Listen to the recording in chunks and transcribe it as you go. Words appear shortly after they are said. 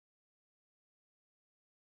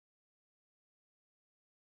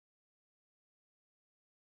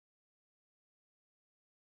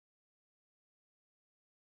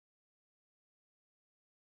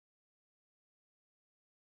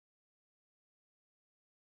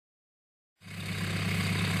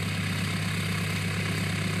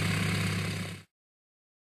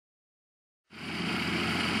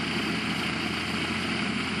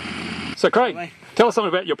So Craig, tell us something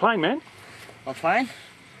about your plane, man. My plane?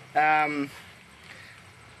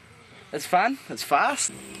 It's fun, it's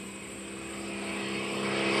fast.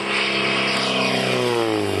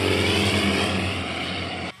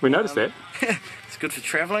 We noticed that. It's good for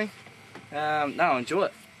travelling. No, I enjoy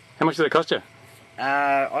it. How much did it cost you?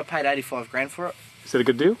 I paid 85 grand for it. Is that a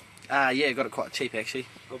good deal? Yeah, got it quite cheap actually.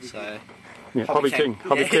 So, yeah, Hobby King,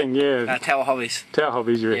 yeah. Tower Hobbies. Tower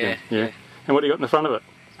Hobbies, you reckon? Yeah. And what do you got in the front of it?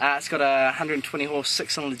 It's got a 120 horse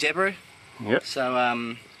 6-cylinder Jabiru. Yep. So,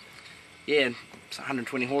 yeah, it's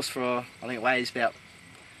 120 horse for, I think it weighs about,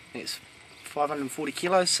 it's 540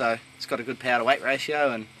 kilos, so it's got a good power to weight ratio,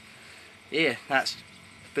 and yeah, it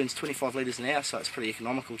burns 25 litres an hour, so it's pretty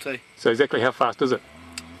economical too. So exactly how fast is it?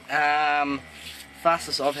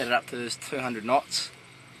 Fastest I've had it up to is 200 knots.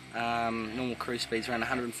 Normal cruise speed's around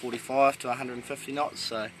 145 to 150 knots,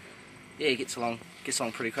 so yeah, it gets along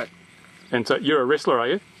pretty quick. And so you're a wrestler, are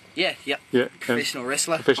you? Yeah, yeah. Professional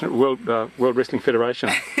wrestler. Professional World Wrestling Federation.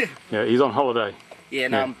 Yeah, he's on holiday. Yeah,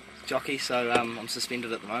 no, I'm jockey, so I'm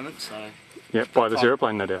suspended at the moment. So yeah, by this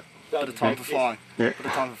aeroplane, no doubt. Bit of time for flying. Yeah. Bit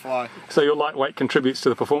of time for flying. So your lightweight contributes to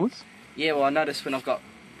the performance? Yeah, well, I noticed when I've got,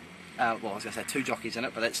 well, I was going to say 2 jockeys in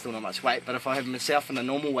it, but that's still not much weight. But if I have myself and a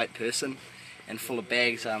normal weight person and full of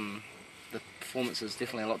bags, the performance is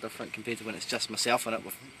definitely a lot different compared to when it's just myself in it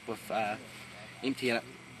with empty in it.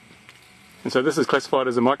 And so this is classified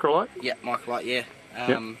as a microlight? Yeah, microlight, yeah.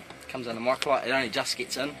 Comes under microlight. It only just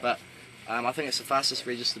gets in, but I think it's the fastest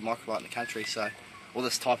registered microlight in the country, so, or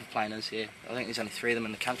this type of plane is, yeah. I think there's only 3 of them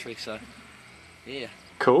in the country, so, yeah.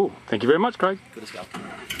 Cool. Thank you very much, Craig. Good as gold.